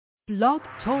Blog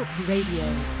Talk Radio.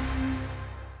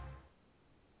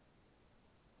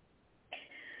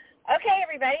 Okay,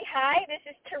 everybody. Hi, this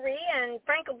is Tari, and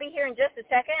Frank will be here in just a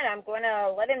second. I'm going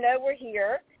to let him know we're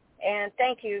here, and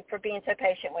thank you for being so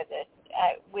patient with us.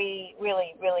 We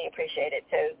really, really appreciate it.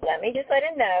 So let me just let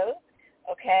him know,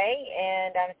 okay?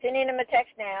 And I'm sending him a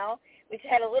text now. We've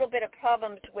had a little bit of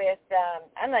problems with, I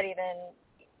don't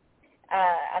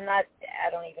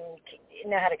even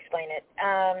know how to explain it.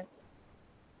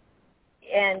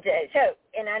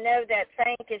 And I know that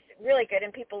Frank is really good,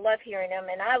 and people love hearing him,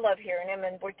 and I love hearing him,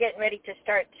 and we're getting ready to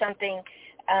start something,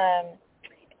 where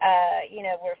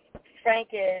Frank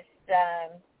is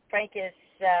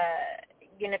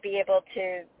going to be able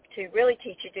to really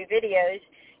teach you, do videos,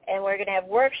 and we're going to have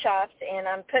workshops, and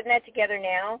I'm putting that together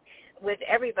now with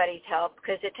everybody's help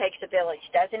because it takes a village,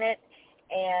 doesn't it?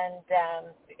 And,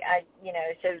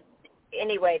 so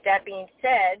anyway, that being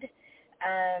said,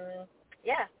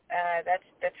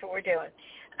 that's what we're doing.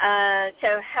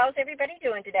 So how's everybody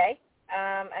doing today?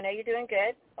 I know you're doing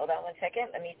good. Hold on one second.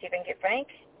 Let me see if I can get Frank.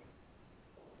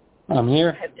 I'm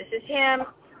here. I hope this is him.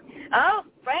 Oh,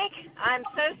 Frank, I'm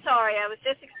so sorry. I was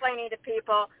just explaining to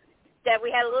people that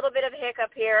we had a little bit of a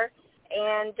hiccup here,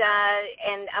 and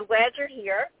I'm glad you're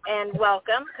here, and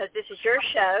welcome, because this is your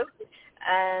show.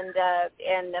 And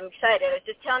I'm excited. I was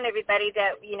just telling everybody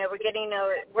that, we're getting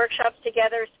workshops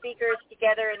together, speakers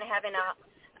together, and having a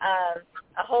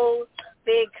whole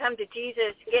big come to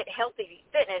Jesus, get healthy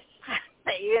fitness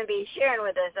that you're going to be sharing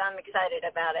with us. I'm excited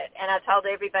about it, and I told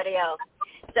everybody else.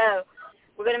 So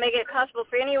we're going to make it possible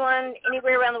for anyone,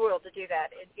 anywhere around the world to do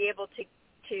that and be able to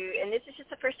and this is just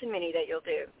the first of many that you'll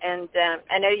do. And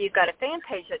I know you've got a fan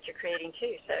page that you're creating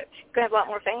too, so you're going to have a lot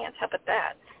more fans. How about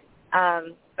that?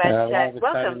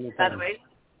 Welcome, by the way.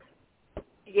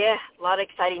 Yeah, a lot of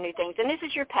exciting new things. And this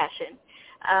is your passion.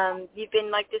 You've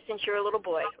been like this since you were a little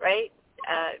boy, right?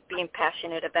 Being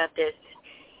passionate about this.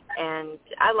 And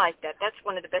I like that. That's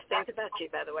one of the best things about you,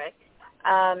 by the way.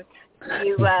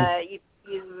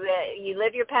 You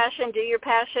live your passion, do your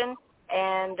passion,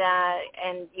 and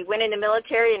you went in the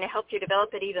military and it helped you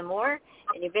develop it even more.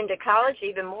 And you've been to college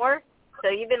even more. So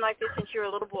you've been like this since you were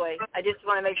a little boy. I just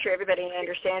want to make sure everybody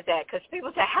understands that, because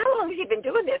people say, how long has he been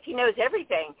doing this? He knows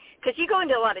everything, because you go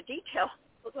into a lot of detail.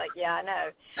 I was like, yeah, I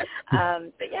know.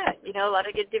 But, yeah, you know a lot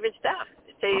of good different stuff.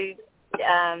 So,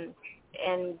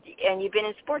 and you've been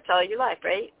in sports all your life,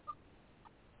 right?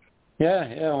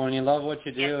 Yeah. When you love what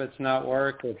you do, it's not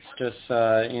work. It's just,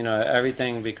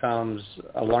 everything becomes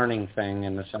a learning thing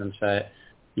in the sense that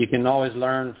you can always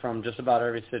learn from just about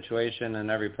every situation and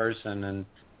every person. And,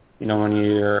 when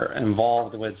you're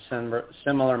involved with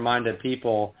similar-minded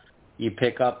people, you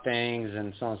pick up things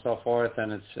and so on and so forth,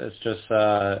 and it's just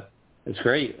it's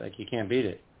great. Like, you can't beat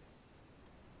it.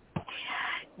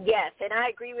 Yes, and I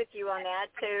agree with you on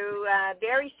that. So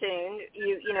very soon,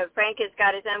 Frank has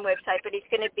got his own website, but he's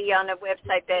going to be on a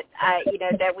website that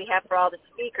that we have for all the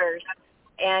speakers,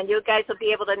 and you guys will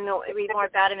be able to read more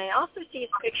about him and also see his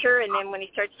picture. And then when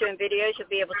he starts doing videos, you'll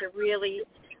be able to really.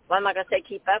 Well, I'm not going to say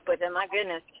keep up with him. My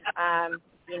goodness,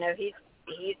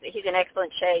 he's in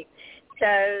excellent shape.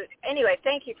 So anyway,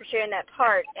 thank you for sharing that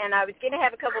part. And I was going to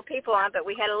have a couple of people on, but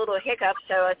we had a little hiccup,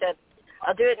 so I said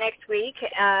I'll do it next week.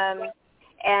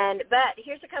 But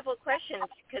here's a couple of questions,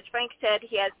 because Frank said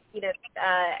he has,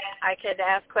 I could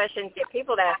ask questions, get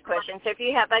people to ask questions. So if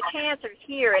you have a chance or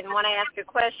here and want to ask a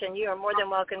question, you are more than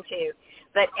welcome to.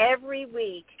 But every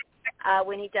week,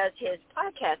 when he does his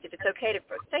podcast, if it's okay to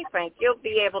say, Frank, you'll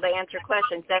be able to answer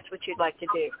questions. That's what you'd like to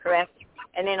do, correct?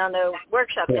 And then on the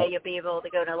workshop day, you'll be able to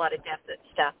go into a lot of depth and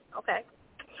stuff. Okay.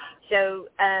 So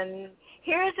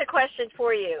here's a question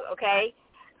for you, okay?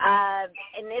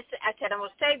 And this, I said, I'm going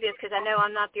to save this because I know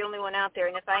I'm not the only one out there.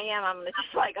 And if I am, I'm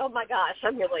just like, oh, my gosh,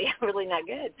 I'm really not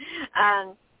good.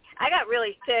 I got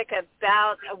really sick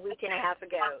about a week and a half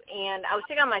ago, and I was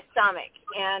sick on my stomach,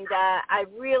 and I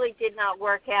really did not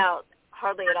work out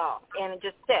hardly at all, and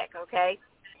just sick, okay?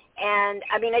 And,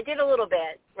 I mean, I did a little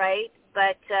bit, right?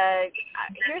 But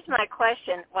here's my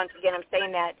question. Once again, I'm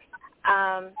saying that.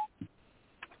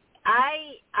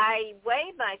 I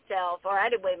weighed myself, or I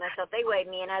didn't weigh myself. They weighed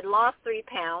me, and I'd lost 3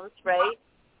 pounds, right?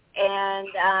 And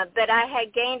but I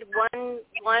had gained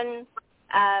one.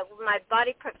 My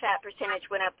body fat percentage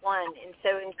went up 1, and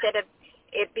so instead of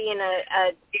it being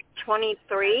a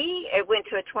 23, it went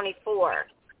to a 24.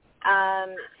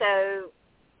 So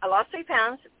I lost 3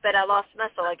 pounds, but I lost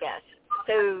muscle, I guess.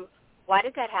 So why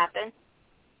did that happen?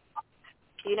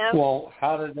 Do you know? Well,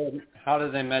 how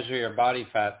did they measure your body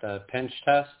fat? The pinch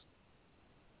test?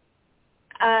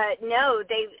 No,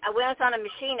 when I was on a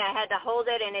machine, I had to hold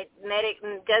it, and it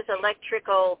does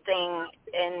electrical thing,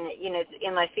 and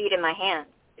in my feet and my hands.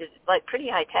 It's like pretty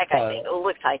high tech, I think. It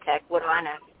looks high tech. What do I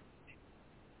know?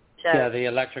 So, yeah, the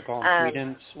electrical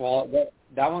impedance. Well,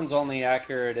 that one's only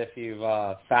accurate if you've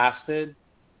fasted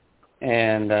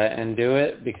and do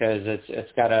it, because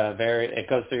it's got it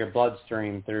goes through your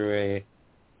bloodstream through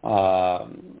a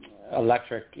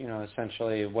electric,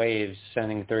 essentially waves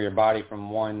sending through your body from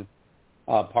one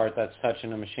part that's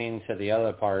touching the machine to the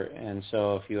other part. And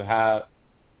so if you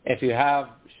have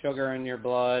sugar in your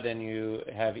blood and you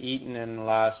have eaten in the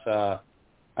last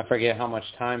I forget how much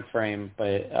time frame,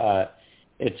 but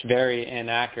it's very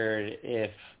inaccurate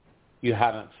if you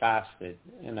haven't fasted,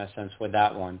 in a sense, with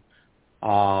that one.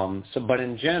 But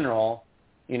in general,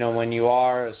 when you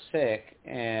are sick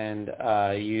and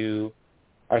you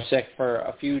are sick for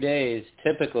a few days,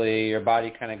 typically your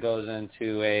body kind of goes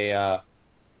into a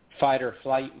fight or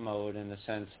flight mode, in the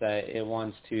sense that it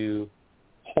wants to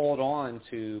hold on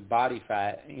to body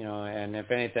fat, and if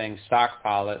anything,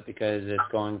 stockpile it, because it's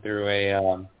going through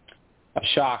a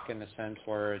shock, in the sense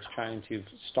where it's trying to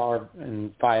starve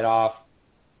and fight off,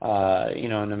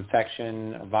 an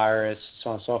infection, a virus,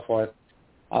 so on and so forth,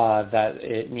 that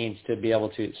it needs to be able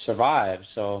to survive.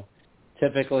 So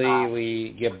typically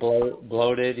we get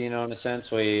bloated, in a sense.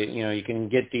 You can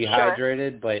get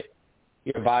dehydrated, sure, but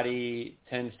your body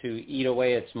tends to eat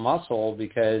away its muscle,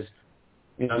 because,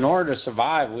 in order to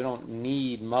survive, we don't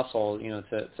need muscle,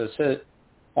 to sit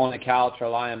on the couch or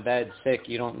lie in bed sick.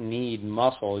 You don't need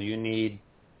muscle. You need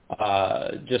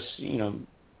just,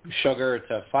 sugar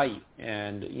to fight.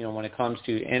 And, when it comes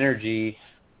to energy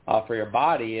for your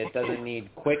body, it doesn't need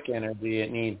quick energy.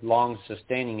 It needs long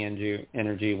sustaining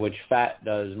energy, which fat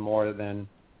does more than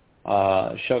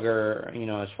sugar,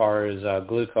 as far as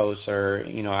glucose or,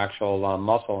 actual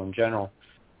muscle in general.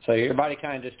 So your body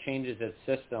kind of just changes its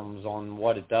systems on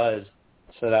what it does,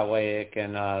 so that way it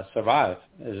can survive,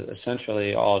 is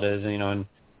essentially all it is. And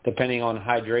depending on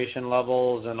hydration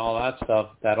levels and all that stuff,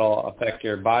 that'll affect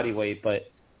your body weight.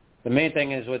 But the main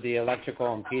thing is with the electrical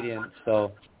impedance,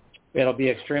 so it'll be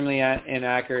extremely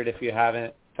inaccurate if you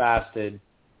haven't fasted.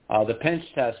 The pinch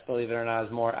test, believe it or not,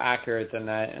 is more accurate than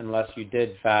that, unless you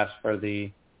did fast for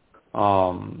the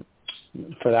for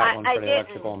the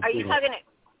electrical impedance. Are you talking?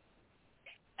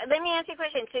 Let me ask you a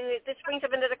question. So this brings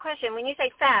up another question. When you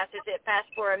say fast, is it fast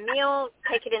for a meal?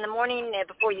 Take it in the morning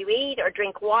before you eat, or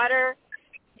drink water?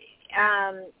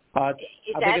 I think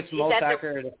it's most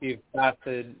accurate if you've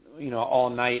fasted,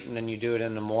 all night, and then you do it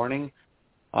in the morning,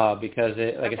 because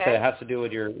I said, it has to do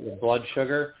with your blood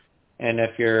sugar. And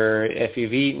if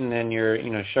you've eaten and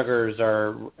your sugars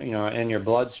are in your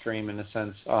bloodstream, in a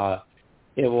sense,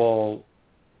 it will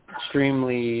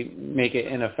extremely make it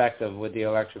ineffective with the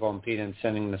electrical impedance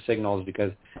sending the signals,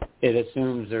 because it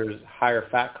assumes there's higher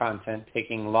fat content,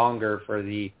 taking longer for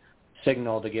the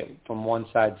signal to get from one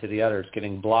side to the other. It's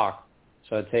getting blocked,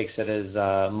 so it takes it as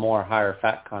more higher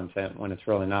fat content when it's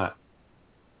really not.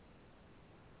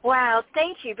 Wow,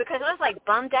 thank you, because I was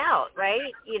bummed out,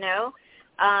 right?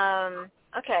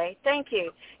 Okay, thank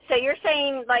you. So you're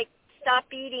saying stop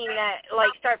eating that,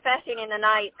 start fasting in the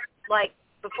night,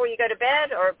 before you go to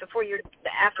bed, or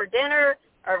after dinner,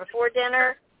 or before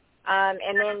dinner,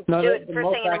 and then do it first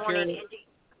thing in the morning.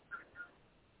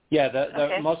 Yeah,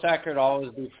 the most accurate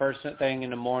always be first thing in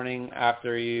the morning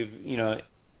after you've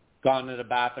gone to the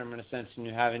bathroom, in a sense, and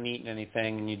you haven't eaten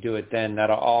anything, and you do it then.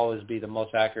 That'll always be the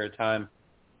most accurate time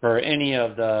for any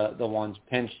of the ones,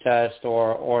 pinch test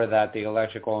or the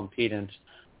electrical impedance,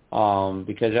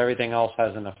 because everything else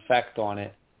has an effect on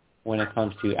it when it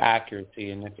comes to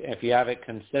accuracy. And if you have it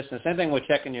consistent, same thing with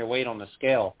checking your weight on the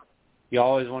scale. You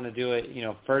always want to do it,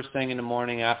 first thing in the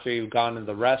morning after you've gone to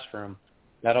the restroom.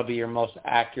 That'll be your most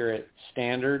accurate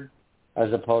standard,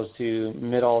 as opposed to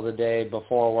middle of the day,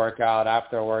 before a workout,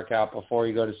 after a workout, before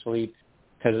you go to sleep,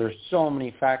 because there's so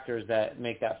many factors that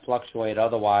make that fluctuate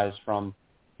otherwise, from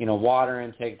water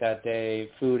intake that day,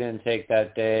 food intake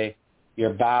that day,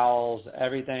 your bowels,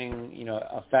 everything,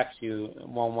 affects you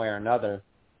one way or another.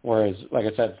 Whereas, like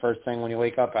I said, first thing when you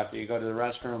wake up after you go to the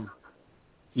restroom,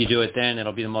 you do it then.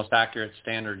 It'll be the most accurate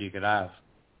standard you could have.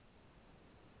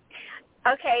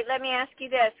 Okay, let me ask you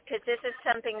this, because this is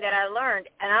something that I learned,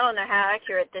 and I don't know how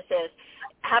accurate this is.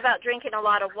 How about drinking a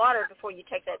lot of water before you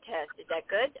take that test? Is that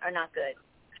good or not good?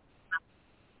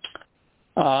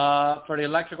 For the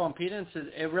electrical impedance,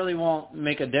 it really won't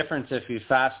make a difference if you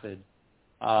fasted,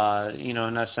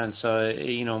 in that sense. So,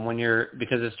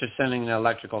 because it's just sending an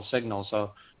electrical signal.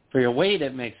 So for your weight,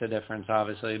 it makes a difference,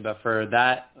 obviously. But for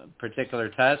that particular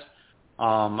test,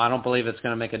 I don't believe it's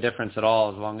going to make a difference at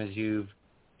all, as long as you've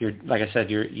you're like I said,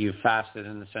 you fasted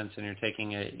in the sense, and you're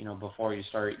taking it, before you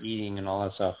start eating and all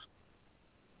that stuff.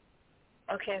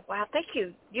 Okay. Wow. Thank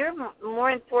you. You're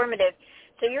more informative.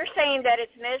 So you're saying that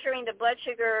it's measuring the blood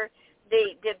sugar,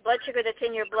 the blood sugar that's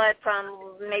in your blood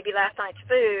from maybe last night's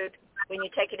food when you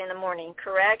take it in the morning,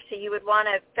 correct? So you would want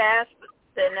to fast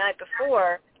the night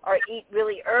before or eat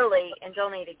really early and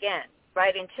don't eat again,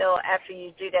 right, until after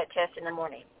you do that test in the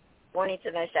morning. Morning's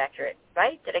the most accurate,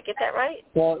 right? Did I get that right?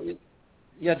 Well,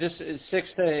 yeah, just 6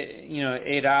 to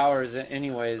 8 hours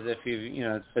anyways. If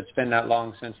if it's been that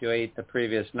long since you ate the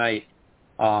previous night,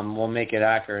 will make it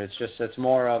accurate. It's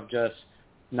more of just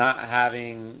not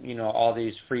having all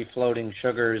these free floating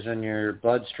sugars in your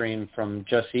bloodstream from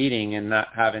just eating, and not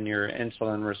having your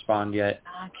insulin respond yet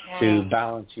to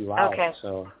balance you out. Okay.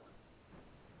 So.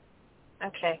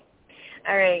 Okay.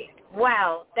 All right.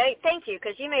 Wow. Thank you,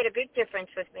 because you made a big difference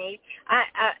with me.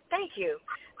 Thank you.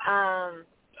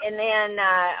 And then,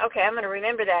 okay, I'm going to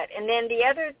remember that. And then the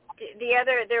other,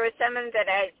 there was someone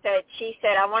that she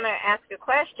said, I want to ask a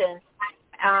question.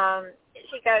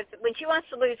 She goes, when she wants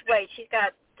to lose weight, she's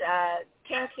got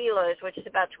 10 kilos, which is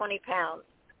about 20 pounds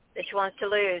that she wants to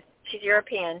lose. She's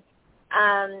European.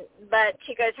 But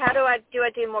she goes, how do I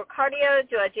do more cardio?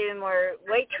 Do I do more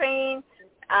weight training?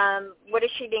 What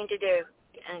does she need to do?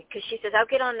 Because she says, I'll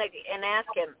get on and ask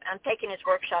him. I'm taking his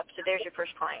workshop, so there's your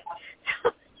first client.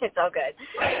 It's all good.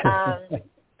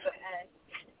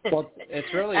 Well,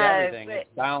 it's really everything. It's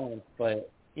balance, but,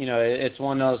 it's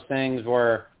one of those things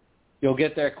where you'll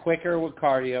get there quicker with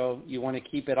cardio. You want to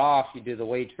keep it off, you do the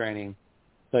weight training.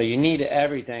 So you need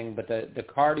everything, but the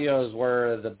cardio is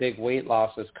where the big weight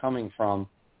loss is coming from.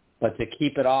 But to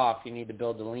keep it off, you need to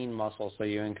build the lean muscle so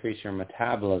you increase your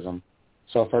metabolism.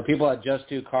 So for people that just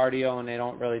do cardio and they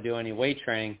don't really do any weight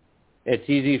training, it's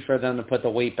easy for them to put the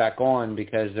weight back on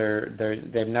because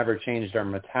they've never changed their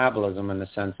metabolism in the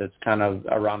sense it's kind of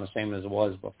around the same as it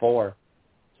was before.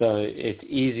 So it's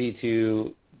easy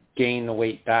to gain the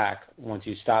weight back once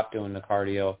you stop doing the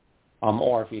cardio,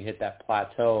 or if you hit that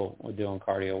plateau with doing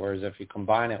cardio. Whereas if you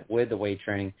combine it with the weight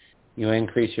training, you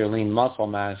increase your lean muscle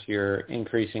mass, you're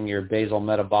increasing your basal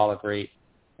metabolic rate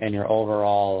and your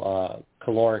overall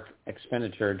caloric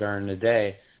expenditure during the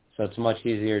day. So it's much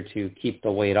easier to keep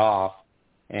the weight off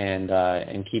and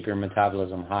keep your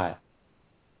metabolism high.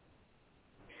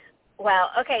 Wow.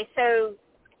 Okay. So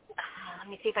let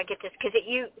me see if I get this, because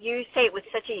you say it with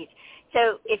such ease.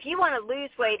 So if you want to lose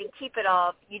weight and keep it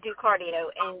off, you do cardio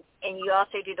and you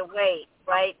also do the weight,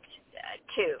 right?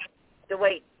 Too, the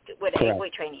weight with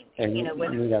weight training. And you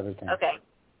need everything. Okay.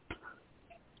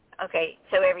 Okay.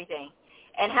 So everything.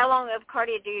 And how long of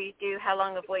cardio do you do? How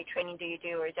long of weight training do you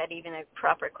do? Or is that even a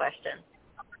proper question?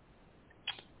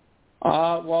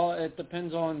 Well, it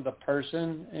depends on the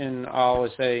person. And I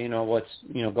always say, what's,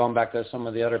 going back to some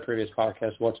of the other previous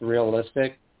podcasts, what's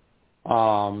realistic.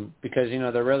 Because,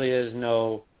 there really is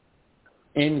no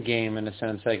end game in a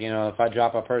sense. Like, if I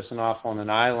drop a person off on an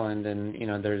island and,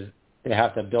 they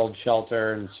have to build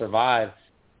shelter and survive,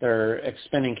 they're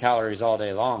expending calories all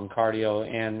day long, cardio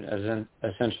and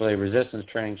essentially resistance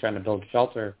training, trying to build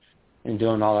shelter and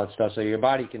doing all that stuff. So your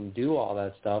body can do all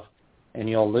that stuff and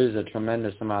you'll lose a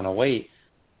tremendous amount of weight.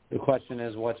 The question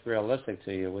is, what's realistic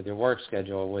to you with your work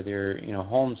schedule, with your,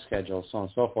 home schedule, so on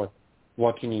and so forth?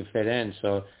 What can you fit in?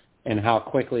 So, and how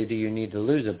quickly do you need to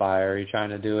lose it by? Are you trying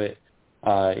to do it,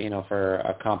 for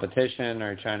a competition? Or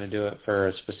are you trying to do it for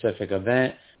a specific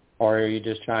event? Or are you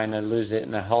just trying to lose it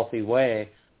in a healthy way?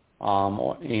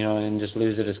 And just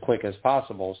lose it as quick as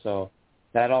possible. So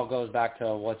that all goes back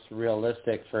to what's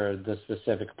realistic for the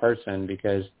specific person.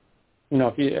 Because,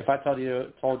 if I told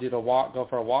you to go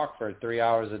for a walk for 3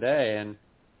 hours a day and,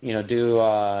 do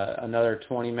another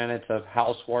 20 minutes of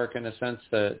housework in a sense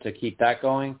to keep that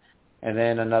going, and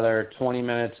then another 20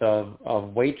 minutes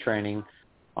of weight training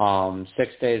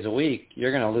 6 days a week,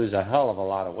 you're going to lose a hell of a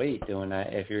lot of weight doing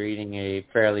that if you're eating a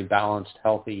fairly balanced,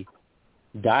 healthy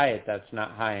diet that's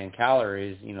not high in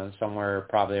calories, somewhere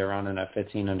probably around in that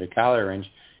 1,500 calorie range.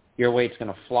 Your weight's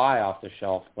going to fly off the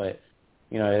shelf, but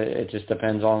it just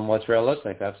depends on what's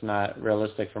realistic. That's not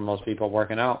realistic for most people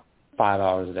working out 5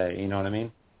 hours a day. You know what I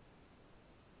mean?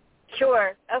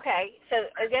 Sure. Okay. So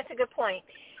that's a good point.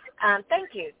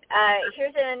 Thank you.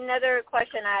 Here's another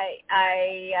question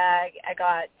I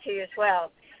got too as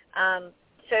well.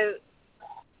 So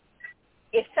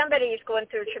if somebody is going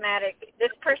through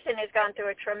this person has gone through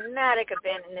a traumatic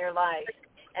event in their life,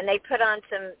 and they put on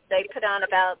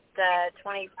about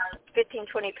 15,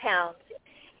 20 pounds,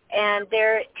 and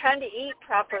they're trying to eat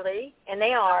properly, and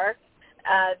they are,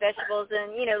 vegetables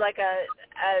and, like a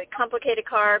complicated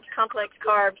carbs, complex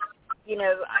carbs,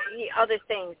 other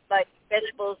things, but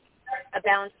vegetables, a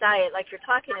balanced diet like you're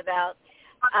talking about,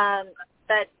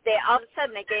 but they all of a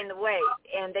sudden they gained the weight,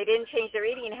 and they didn't change their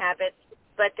eating habits,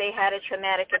 but they had a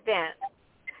traumatic event.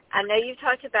 I know you've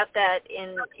talked about that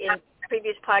in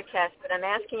previous podcasts, but I'm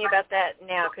asking you about that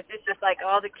now because this is like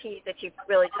all the keys that you've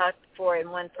really talked for in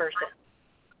one person.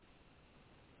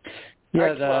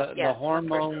 Yeah, the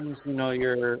hormones,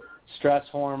 your stress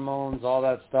hormones, all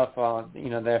that stuff,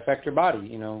 they affect your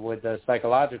body, with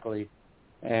psychologically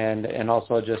and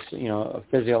also just,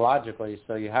 physiologically.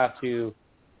 So you have to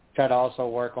try to also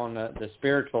work on the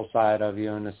spiritual side of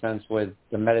you in the sense with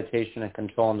the meditation and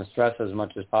controlling the stress as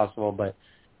much as possible. But,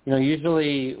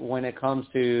 usually when it comes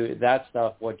to that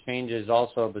stuff, what changes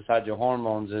also besides your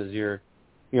hormones is your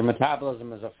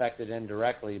metabolism is affected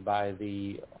indirectly by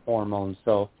the hormones.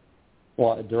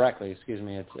 Directly,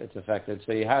 it's affected.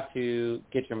 So you have to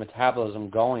get your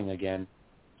metabolism going again.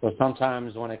 So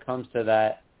sometimes when it comes to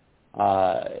that,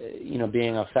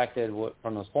 being affected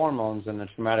from those hormones and the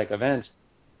traumatic events,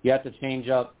 you have to change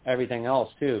up everything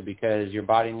else too, because your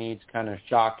body needs kind of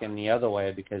shock in the other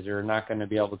way, because you're not going to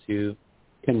be able to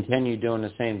continue doing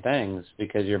the same things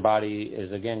because your body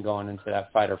is again going into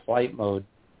that fight or flight mode.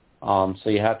 So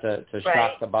you have to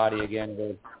shock the body again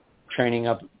with changing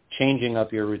up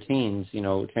your routines,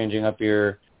 changing up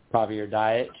your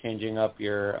diet, changing up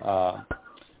your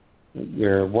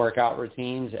workout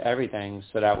routines, everything,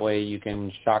 so that way you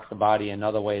can shock the body in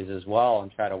other ways as well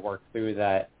and try to work through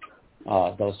that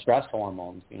those stress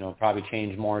hormones. Probably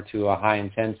change more to a high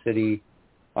intensity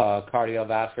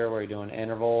cardiovascular where you're doing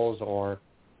intervals, or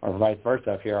vice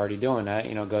versa if you're already doing that.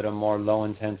 Go to more low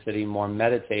intensity, more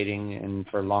meditating, and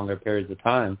for longer periods of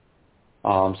time.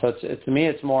 So to me,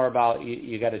 it's more about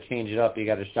you got to change it up. You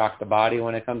got to shock the body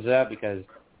when it comes to that, because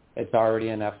it's already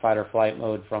in that fight or flight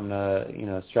mode from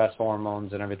the stress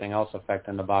hormones and everything else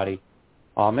affecting the body.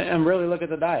 And really look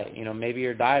at the diet. Maybe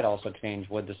your diet also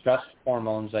changed with the stress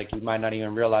hormones. Like you might not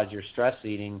even realize you're stress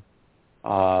eating.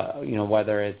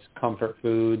 Whether it's comfort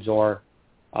foods or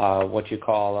what you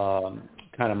call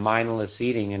kind of mindless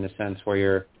eating, in a sense where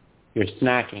you're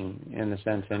snacking in a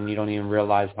sense, and you don't even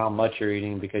realize how much you're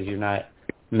eating because you're not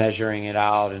measuring it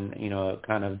out and,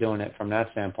 kind of doing it from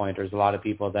that standpoint. There's a lot of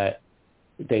people that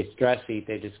they stress eat.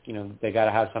 They just, they got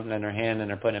to have something in their hand and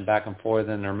they're putting it back and forth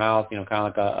in their mouth, kind of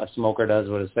like a smoker does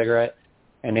with a cigarette,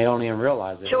 and they don't even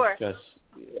realize it. Sure. It's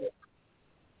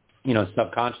just,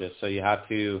 subconscious. So you have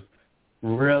to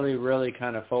really, really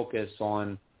kind of focus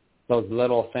on those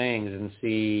little things and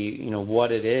see,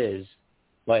 what it is.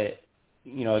 But,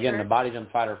 again, the body's in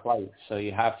fight or flight, so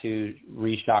you have to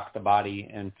reshock the body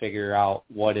and figure out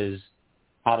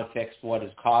how to fix what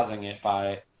is causing it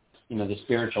by, the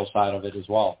spiritual side of it as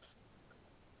well.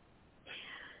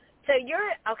 So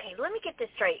okay. Let me get this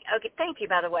straight. Okay, thank you,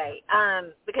 by the way,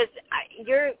 because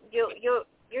you'll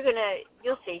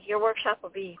see your workshop will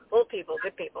be full of people,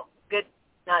 good,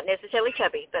 not necessarily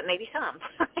chubby, but maybe some.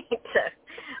 So,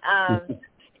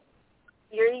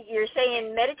 you're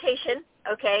saying meditation,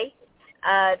 okay?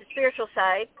 The spiritual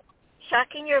side,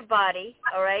 shocking your body,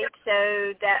 all right?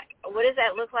 So what does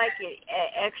that look like?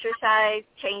 Exercise,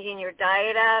 changing your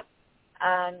diet up,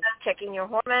 checking your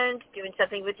hormones, doing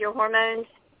something with your hormones.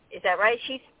 Is that right?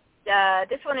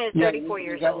 This one is 34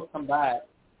 years old.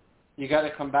 You got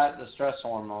to combat the stress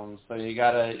hormones. So you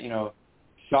got to,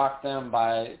 shock them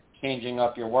by changing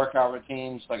up your workout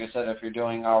routines. Like I said, if you're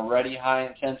doing already high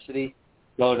intensity,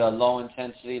 go to low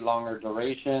intensity, longer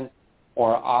duration.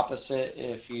 Or opposite,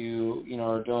 if you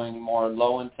are doing more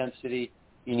low intensity,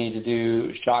 you need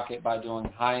to shock it by doing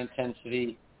high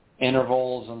intensity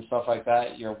intervals and stuff like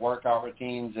that. Your workout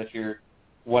routines, if you're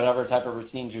whatever type of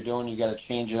routines you're doing, you got to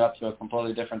change it up to a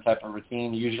completely different type of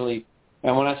routine. Usually,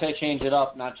 and when I say change it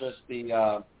up, not just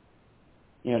the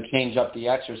change up the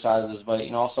exercises, but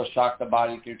also shock the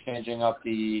body through changing up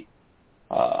the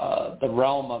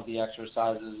realm of the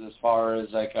exercises, as far as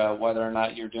like whether or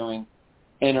not you're doing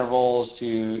intervals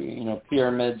to,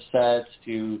 pyramid sets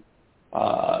to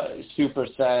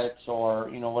supersets, or,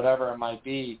 whatever it might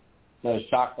be, to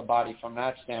shock the body from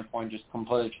that standpoint, just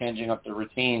completely changing up the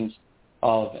routines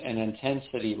of an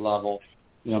intensity level.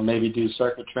 Maybe do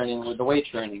circuit training with the weight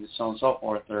training, so on and so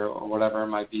forth, or whatever it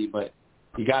might be. But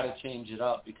you got to change it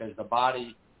up, because the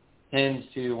body tends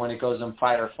to, when it goes in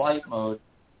fight or flight mode,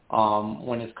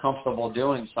 when it's comfortable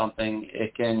doing something,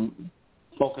 it can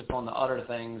focus on the other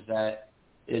things that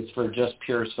is for just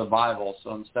pure survival.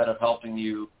 So instead of helping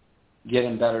you get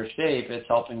in better shape, it's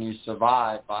helping you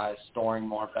survive by storing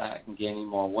more fat and gaining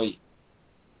more weight.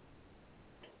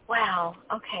 Wow.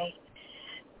 Okay.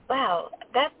 Wow.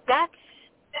 That's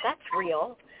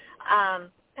real.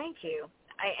 Thank you.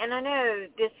 I know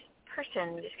this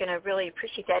person is going to really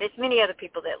appreciate that. It's many other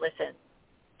people that listen.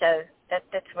 So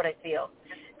that's what I feel.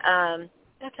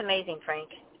 That's amazing, Frank.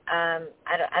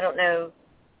 I don't know.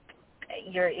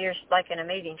 You're like an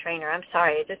amazing trainer. I'm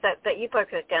sorry. It's just that you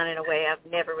broke it down in a way I've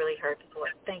never really heard before.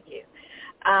 Thank you.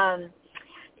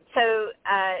 So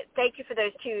thank you for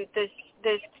those two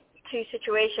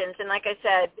situations. And like I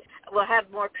said, we'll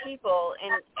have more people,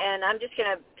 and I'm just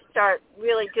going to start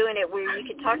really doing it where you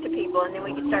can talk to people, and then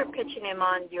we can start pitching them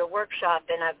on your workshop.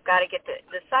 And I've got to get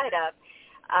the site up.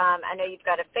 I know you've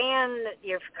got a fan.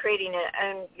 You're creating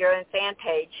your own fan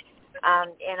page.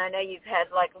 And I know you've had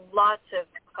like lots of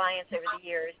clients over the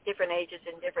years, different ages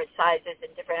and different sizes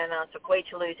and different amounts of weight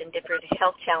to lose and different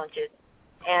health challenges.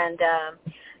 And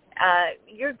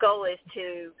your goal is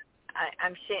to,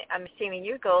 I'm assuming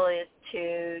your goal is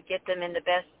to get them in the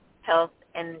best health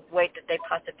and weight that they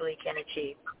possibly can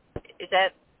achieve. Is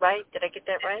that right? Did I get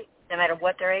that right? No matter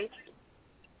what their age?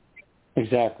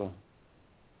 Exactly.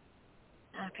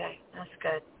 Okay, that's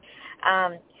good.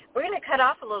 We're going to cut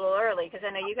off a little early because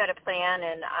I know you got a plan,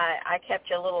 and I kept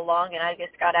you a little long, and I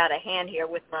just got out of hand here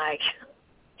with my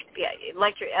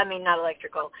not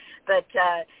electrical, but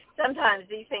sometimes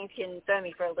these things can throw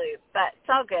me for a loop. But it's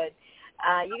all good.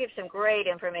 You give some great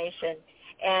information.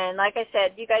 And like I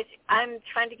said, you guys, I'm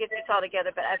trying to get this all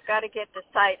together, but I've got to get the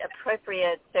site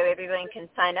appropriate so everyone can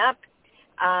sign up.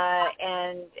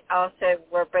 And also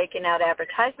we're breaking out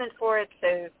advertisement for it,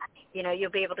 so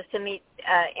you'll be able to send me,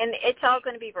 and it's all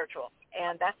going to be virtual,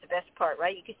 and that's the best part,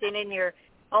 right? You can sit in your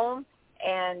home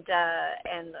and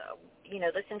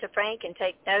listen to Frank and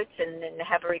take notes and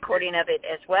have a recording of it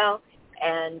as well,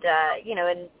 and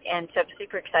so I'm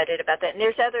super excited about that. And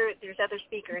there's other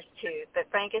speakers too, but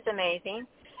Frank is amazing,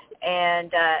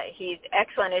 and he's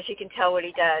excellent, as you can tell what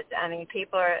he does. I mean,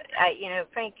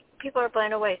 Frank, people are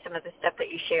blown away some of the stuff that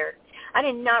you share. I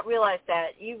did not realize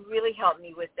that. You really helped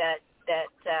me with that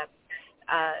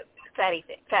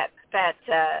fat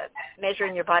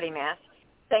measuring your body mass.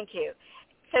 Thank you.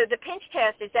 So the pinch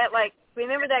test, is that like,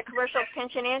 remember that commercial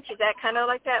pinch an inch? Is that kind of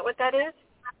like that, what that is?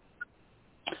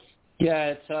 Yeah,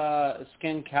 it's a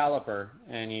skin caliper,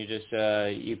 and you just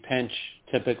you pinch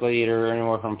typically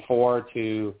anywhere from 4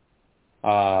 to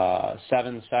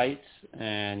 7 sites,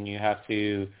 and you have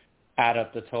to add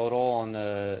up the total on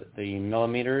the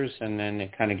millimeters, and then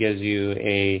it kind of gives you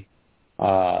a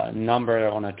number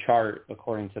on a chart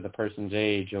according to the person's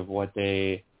age of what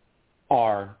they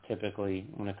are typically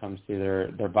when it comes to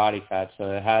their body fat. So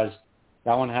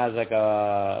that one has like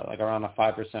around a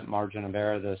 5% margin of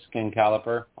error, the skin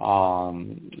caliper.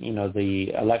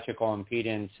 The electrical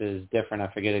impedance is different. I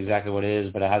forget exactly what it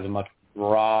is, but it has a much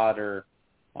broader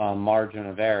margin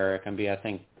of error. It can be, I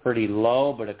think, pretty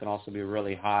low, but it can also be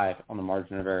really high on the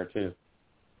margin of error too.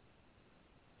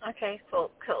 Okay,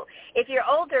 cool. If you're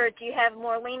older, do you have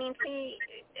more leniency?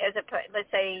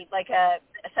 Let's say, like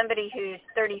somebody who's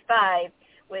 35,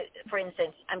 for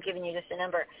instance, I'm giving you just a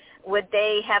number. Would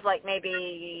they have like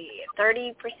maybe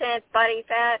 30% body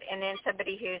fat, and then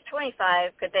somebody who's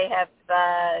 25, could they have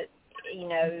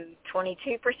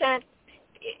 22%?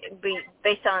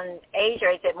 Based on age,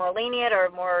 or is it more lenient or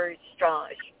more strong,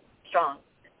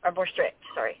 or more strict?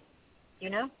 Sorry,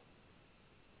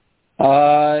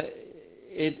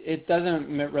 It doesn't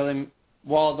really.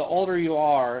 Well, the older you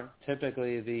are,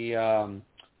 typically the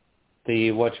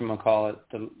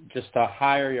just the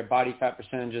higher your body fat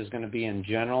percentage is going to be in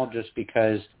general, just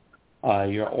because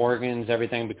your organs,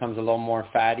 everything becomes a little more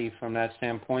fatty from that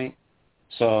standpoint.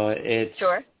 So it's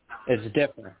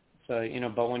different. So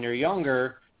but when you're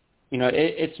younger,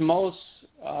 it's most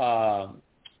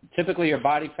typically your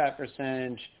body fat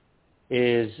percentage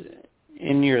is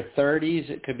in your 30s.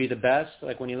 It could be the best.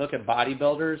 Like when you look at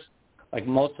bodybuilders, like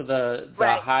most of the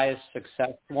highest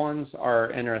success ones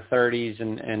are in their 30s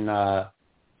and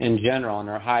in general, in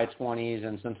their high 20s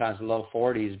and sometimes low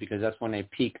 40s, because that's when they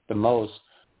peak the most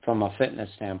from a fitness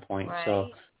standpoint. Right. So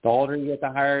the older you get,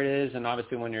 the higher it is. And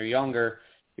obviously when you're younger,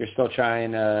 you're still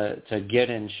trying to get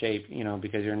in shape,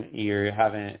 because you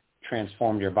haven't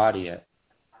transformed your body yet.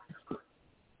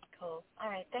 Cool. All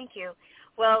right. Thank you.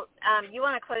 Well, you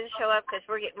want to close the show up because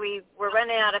we're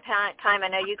running out of time. I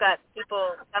know you got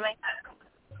people coming,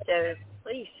 so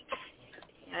please,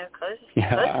 close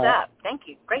it up. Thank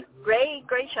you. Great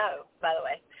show, by the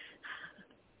way.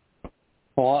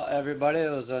 Well, everybody, it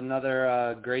was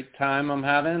another great time I'm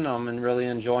having. I'm really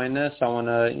enjoying this. I want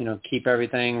to, keep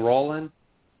everything rolling.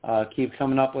 Keep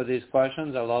coming up with these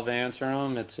questions. I love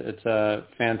answering them. It's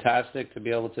fantastic to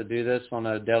be able to do this on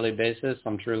a daily basis.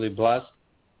 I'm truly blessed.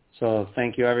 So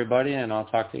thank you, everybody, and I'll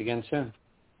talk to you again soon.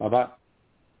 Bye-bye.